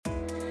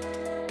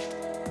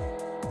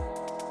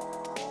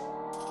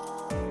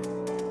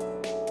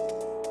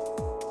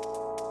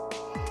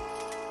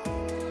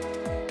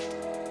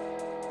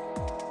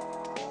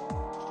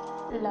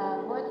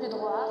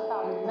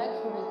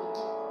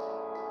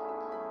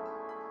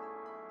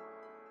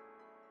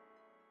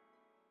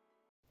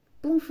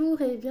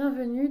Bonjour et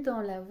bienvenue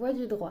dans la voie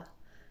du droit.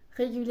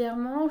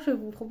 Régulièrement, je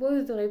vous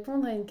propose de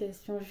répondre à une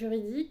question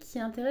juridique qui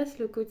intéresse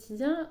le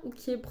quotidien ou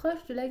qui est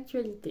proche de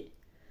l'actualité.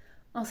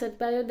 En cette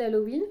période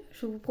d'Halloween,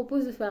 je vous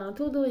propose de faire un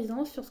tour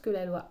d'horizon sur ce que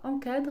la loi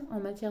encadre en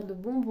matière de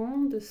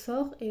bonbons, de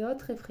sorts et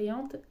autres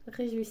effrayantes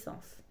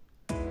réjouissances.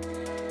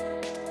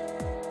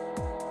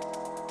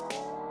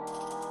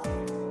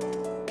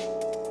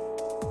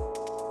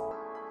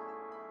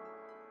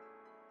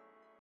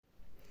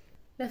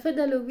 La fête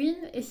d'Halloween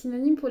est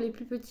synonyme pour les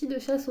plus petits de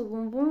chasse aux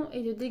bonbons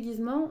et de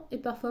déguisement, et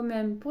parfois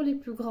même pour les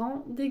plus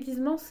grands,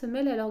 déguisement se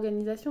mêle à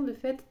l'organisation de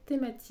fêtes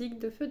thématiques,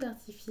 de feux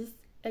d'artifice,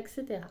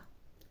 etc.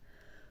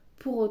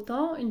 Pour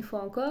autant, une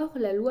fois encore,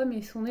 la loi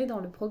met son nez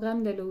dans le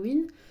programme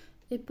d'Halloween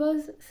et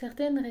pose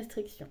certaines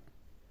restrictions.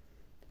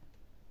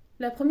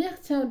 La première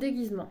tient au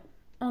déguisement.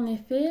 En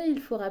effet, il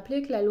faut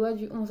rappeler que la loi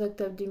du 11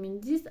 octobre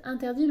 2010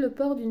 interdit le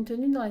port d'une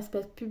tenue dans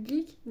l'espace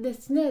public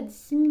destinée à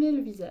dissimuler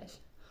le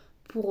visage.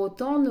 Pour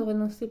autant, ne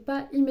renoncez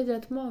pas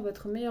immédiatement à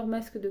votre meilleur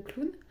masque de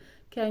clown,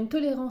 car une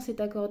tolérance est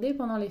accordée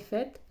pendant les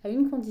fêtes à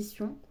une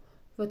condition,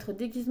 votre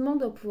déguisement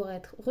doit pouvoir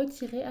être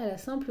retiré à la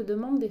simple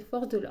demande des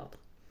forces de l'ordre.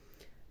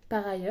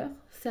 Par ailleurs,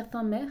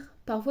 certains maires,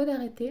 par voie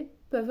d'arrêté,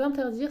 peuvent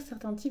interdire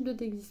certains types de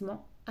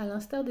déguisements, à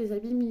l'instar des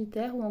habits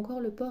militaires ou encore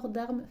le port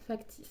d'armes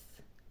factices.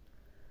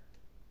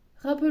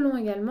 Rappelons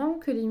également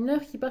que les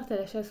mineurs qui partent à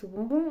la chasse aux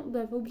bonbons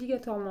doivent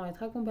obligatoirement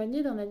être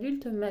accompagnés d'un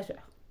adulte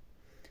majeur.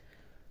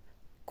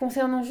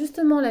 Concernant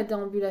justement la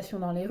déambulation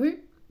dans les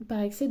rues,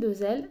 par excès de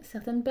zèle,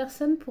 certaines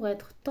personnes pourraient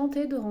être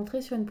tentées de rentrer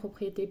sur une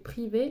propriété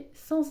privée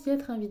sans y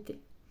être invitées.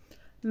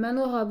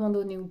 Manoir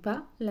abandonné ou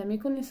pas, la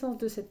méconnaissance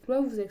de cette loi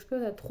vous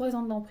expose à 3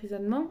 ans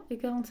d'emprisonnement et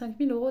 45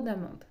 000 €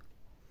 d'amende.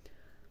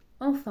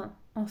 Enfin,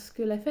 en ce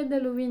que la fête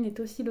d'Halloween est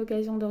aussi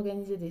l'occasion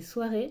d'organiser des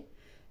soirées,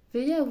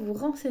 veillez à vous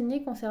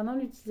renseigner concernant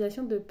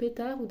l'utilisation de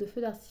pétards ou de feux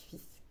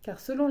d'artifice,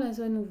 car selon la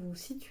zone où vous vous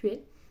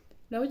situez,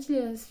 leur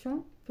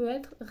utilisation peut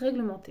être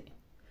réglementée.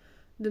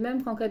 De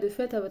même qu'en cas de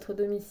fête à votre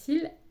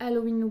domicile,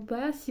 Halloween ou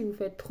pas, si vous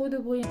faites trop de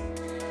bruit.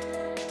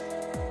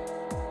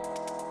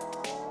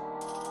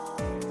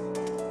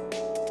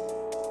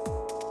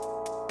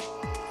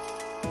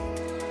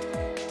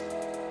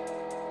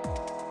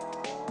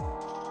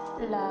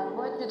 La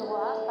voie du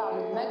droit par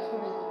le mag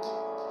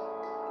juridique.